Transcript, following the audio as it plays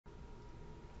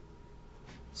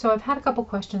So I've had a couple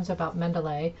questions about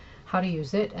Mendeley, how to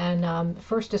use it, and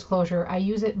first disclosure, I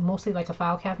use it mostly like a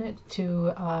file cabinet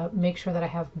to make sure that I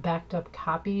have backed up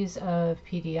copies of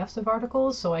PDFs of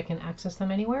articles so I can access them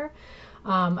anywhere.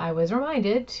 I was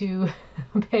reminded to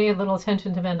pay a little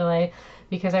attention to Mendeley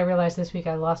because I realized this week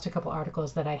I lost a couple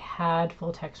articles that I had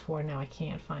full text for, now I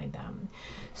can't find them.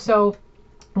 So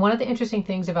one of the interesting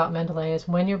things about Mendeley is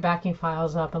when you're backing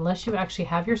files up, unless you actually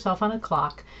have yourself on a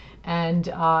clock and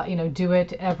do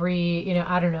it every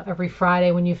every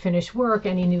Friday when you finish work,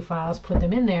 any new files, put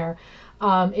them in there,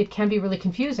 it can be really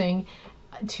confusing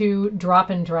to drop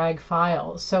and drag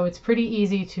files. So it's pretty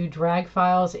easy to drag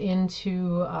files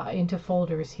into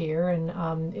folders here,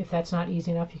 and if that's not easy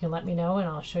enough, you can let me know and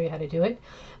I'll show you how to do it.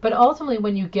 But ultimately,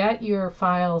 when you get your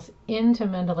files into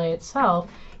Mendeley itself,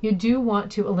 you do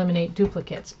want to eliminate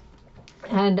duplicates.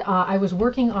 And I was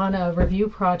working on a review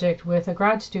project with a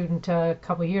grad student a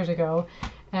couple years ago,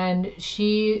 and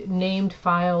she named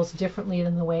files differently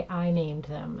than the way I named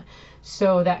them.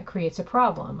 So that creates a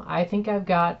problem. I think I've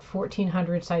got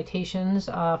 1,400 citations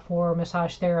for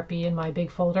massage therapy in my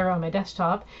big folder on my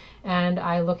desktop, and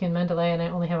I look in Mendeley and I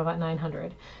only have about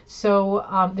 900.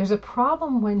 So there's a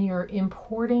problem when you're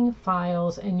importing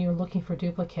files and you're looking for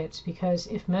duplicates, because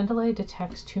if Mendeley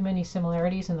detects too many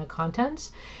similarities in the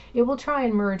contents, it will try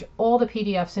and merge all the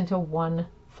PDFs into one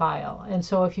file. And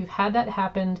so if you've had that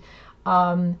happen,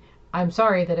 I'm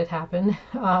sorry that it happened.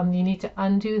 You need to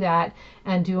undo that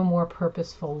and do a more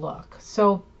purposeful look.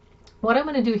 So what I'm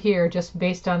going to do here, just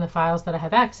based on the files that I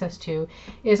have access to,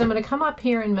 is I'm going to come up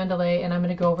here in Mendeley and I'm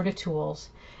going to go over to Tools.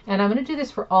 And I'm going to do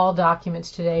this for all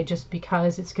documents today just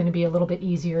because it's going to be a little bit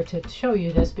easier to show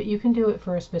you this, but you can do it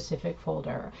for a specific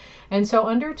folder. And so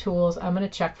under Tools, I'm going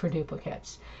to check for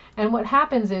duplicates. And what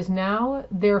happens is now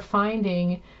they're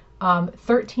finding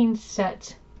 13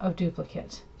 sets of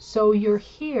duplicates. So you're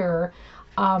here,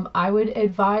 I would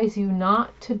advise you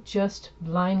not to just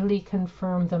blindly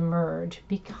confirm the merge,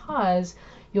 because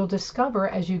you'll discover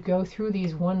as you go through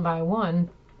these one by one,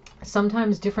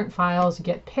 sometimes different files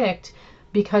get picked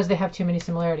because they have too many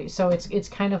similarities. So it's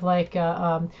kind of like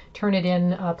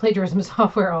Turnitin plagiarism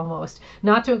software almost.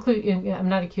 Not to include, I'm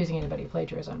not accusing anybody of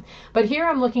plagiarism, but here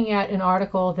I'm looking at an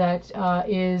article that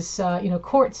is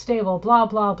court stable, blah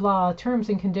blah blah, terms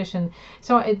and condition.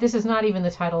 So this is not even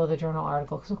the title of the journal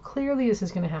article. So clearly this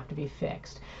is going to have to be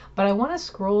fixed. But I want to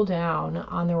scroll down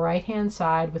on the right hand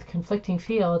side with conflicting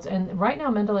fields, and right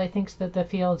now Mendeley thinks that the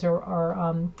fields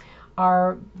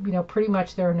are pretty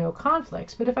much there are no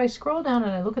conflicts. But if I scroll down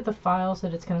and I look at the files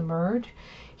that it's going to merge,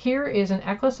 here is an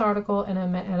Eccles article and a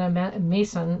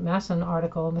Masson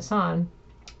article,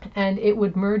 and it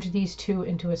would merge these two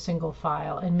into a single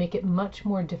file and make it much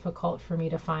more difficult for me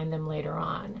to find them later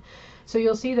on. So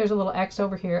you'll see there's a little X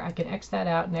over here. I can X that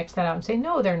out and X that out and say,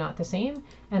 no, they're not the same.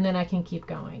 And then I can keep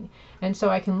going. And so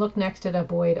I can look next at a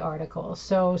Boyd article.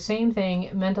 So same thing,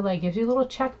 Mendeley gives you little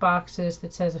check boxes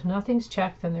that says if nothing's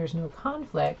checked, then there's no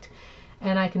conflict.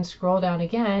 And I can scroll down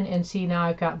again and see now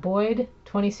I've got Boyd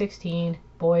 2016,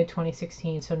 Boyd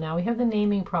 2016. So now we have the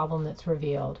naming problem that's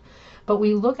revealed. But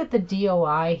we look at the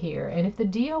DOI here, and if the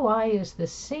DOI is the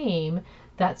same,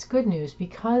 that's good news,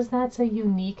 because that's a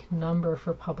unique number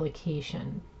for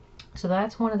publication. So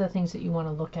that's one of the things that you want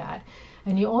to look at.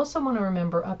 And you also want to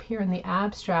remember up here in the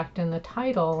abstract and the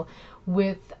title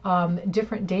with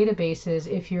different databases,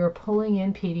 if you're pulling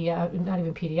in PDF, not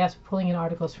even PDFs, pulling in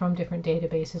articles from different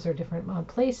databases or different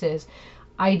places,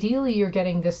 ideally you're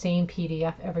getting the same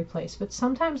PDF every place. But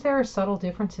sometimes there are subtle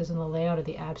differences in the layout of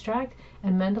the abstract,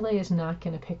 and Mendeley is not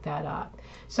going to pick that up.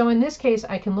 So in this case,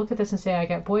 I can look at this and say I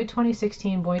got Boyd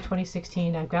 2016, Boyd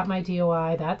 2016, I've got my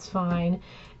DOI, that's fine.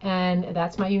 And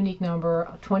that's my unique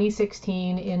number,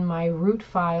 2016 in my root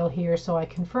file here, so I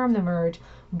confirm the merge.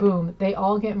 Boom, they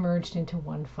all get merged into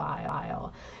one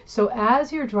file. So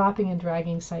as you're dropping and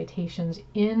dragging citations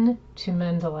into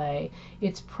Mendeley,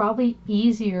 it's probably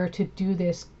easier to do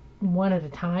this one at a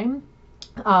time.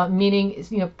 Meaning,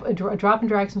 drop and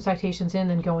drag some citations in,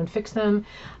 then go and fix them,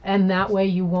 and that way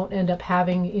you won't end up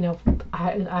having,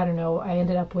 I don't know, I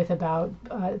ended up with about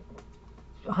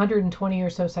 120 or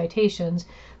so citations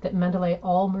that Mendeley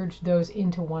all merged those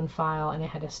into one file, and I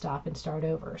had to stop and start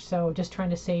over. So just trying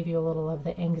to save you a little of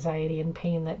the anxiety and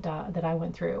pain that I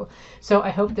went through. So I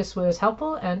hope this was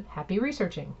helpful, and happy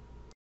researching.